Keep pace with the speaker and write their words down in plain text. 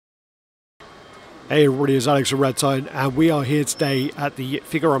Hey everybody, it's Alex from Radd, and we are here today at the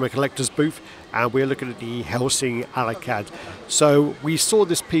Figurama Collectors booth, and we're looking at the Hellsing Alucard. So we saw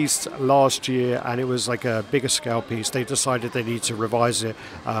this piece last year, and it was like a bigger scale piece. They decided they need to revise it,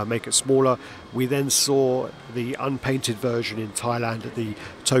 make it smaller. We then saw the unpainted version in Thailand at the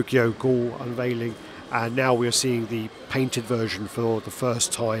Tokyo Ghoul unveiling, and now we're seeing the painted version for the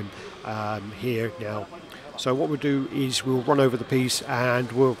first time here now. So what we'll do is we'll run over the piece, and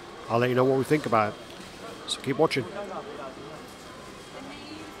I'll let you know what we think about it. So keep watching.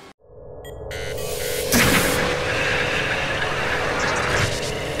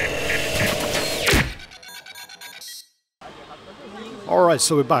 Alright,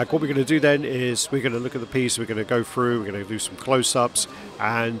 so we're back. What we're going to do then is we're going to look at the piece, we're going to go through, we're going to do some close-ups,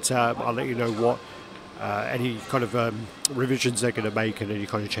 and I'll let you know what any kind of revisions they're going to make and any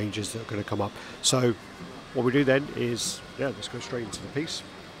kind of changes that are going to come up. So what we do then is, let's go straight into the piece.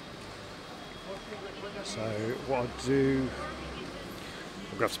 So what I'll do,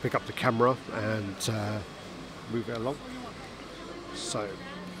 I'm going to have to pick up the camera and move it along. So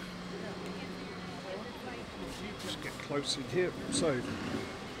just get close in here. So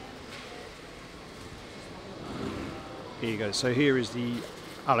here you go. So here is the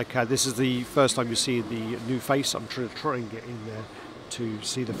Alucard. This is the first time you see the new face. I'm trying to try and get in there to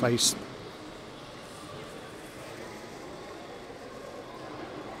see the face.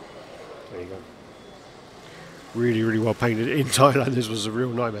 There you go. Really, really well painted. In Thailand, this was a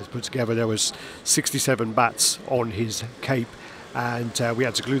real nightmare to put together. There was 67 bats on his cape, and we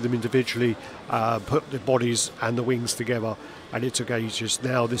had to glue them individually, put the bodies and the wings together, and it took ages.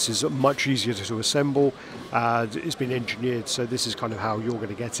 Now this is much easier to assemble. It's been engineered, so this is kind of how you're going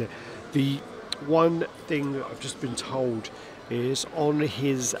to get it. The one thing I've just been told is on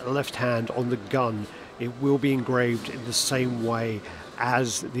his left hand, on the gun, it will be engraved in the same way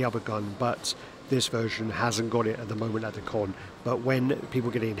as the other gun, but this version hasn't got it at the moment at the con, but when people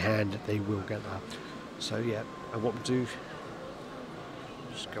get it in hand, they will get that. So yeah, and what we do,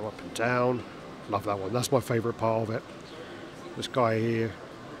 just go up and down. Love that one. That's my favourite part of it. This guy here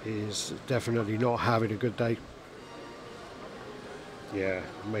is definitely not having a good day. Yeah,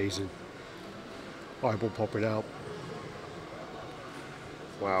 amazing. Eyeball popping out.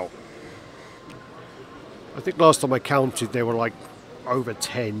 Wow. I think last time I counted, there were like over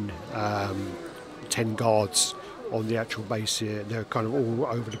 10 guards on the actual base here. They're kind of all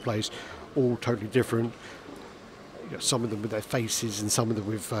over the place, all totally different. You know, some of them with their faces and some of them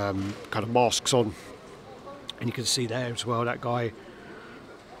with kind of masks on. And you can see there as well, that guy.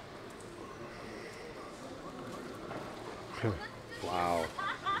 Wow.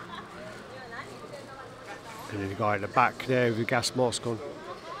 And then the guy in the back there with a gas mask on.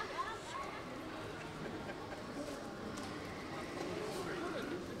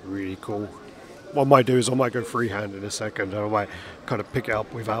 Really cool. What I might do is I might go freehand in a second, and I might kind of pick it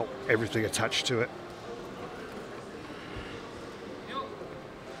up without everything attached to it.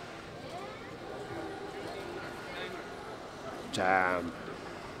 Damn.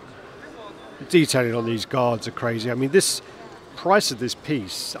 The detailing on these guards are crazy. I mean, this price of this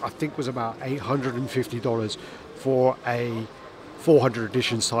piece, I think, was about $850 for a 400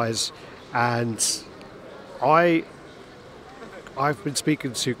 edition size, and I've been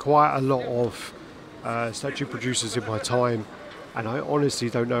speaking to quite a lot of statue producers in my time, and I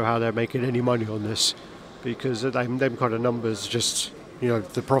honestly don't know how they're making any money on this, because them kind of numbers, just, you know,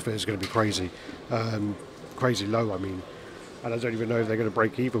 the profit is going to be crazy, crazy low. I mean, and I don't even know if they're going to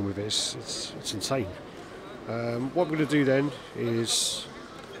break even with this. It's insane. What I'm going to do then is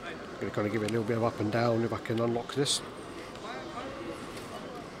I'm going to kind of give it a little bit of up and down if I can unlock this.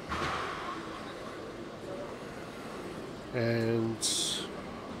 And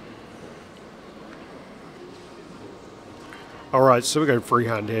alright, so we're going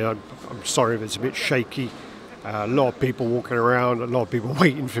freehand here. I'm sorry if it's a bit shaky. A lot of people walking around, a lot of people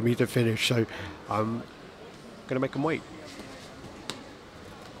waiting for me to finish, so I'm going to make them wait.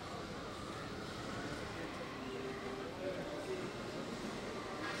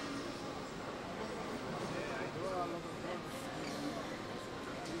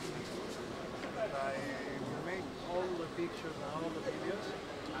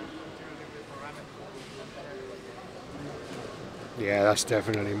 Yeah, that's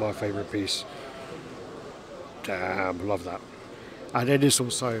definitely my favourite piece. Damn, love that. And then this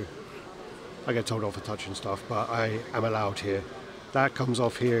also, I get told off for touching stuff, but I am allowed here. That comes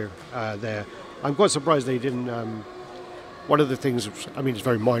off here, there. I'm quite surprised they didn't, one of the things, I mean, it's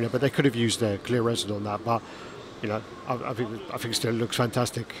very minor, but they could have used their clear resin on that, but, you know, I think it still looks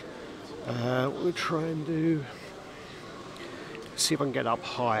fantastic. We'll try and do see if I can get up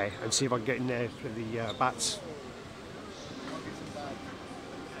high and see if I can get in there for the bats.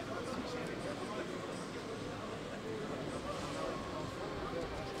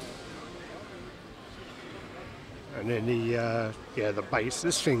 And then the base.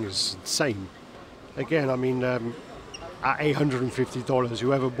 This thing is insane. Again, I mean, at $850,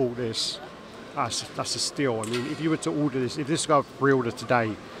 whoever bought this, that's a steal. I mean, if you were to order this, if this got pre-order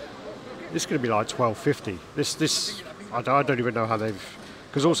today, this is going to be like $12.50. This I don't even know how they've,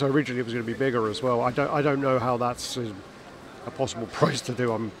 because also originally it was going to be bigger as well. I don't know how that's a possible price to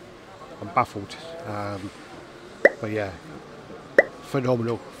do. I'm baffled. But yeah,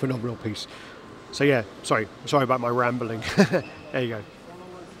 phenomenal piece. So yeah, sorry about my rambling. There you go.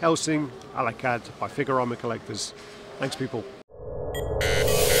 Hellsing Alucard by Figurama Collectors. Thanks, people.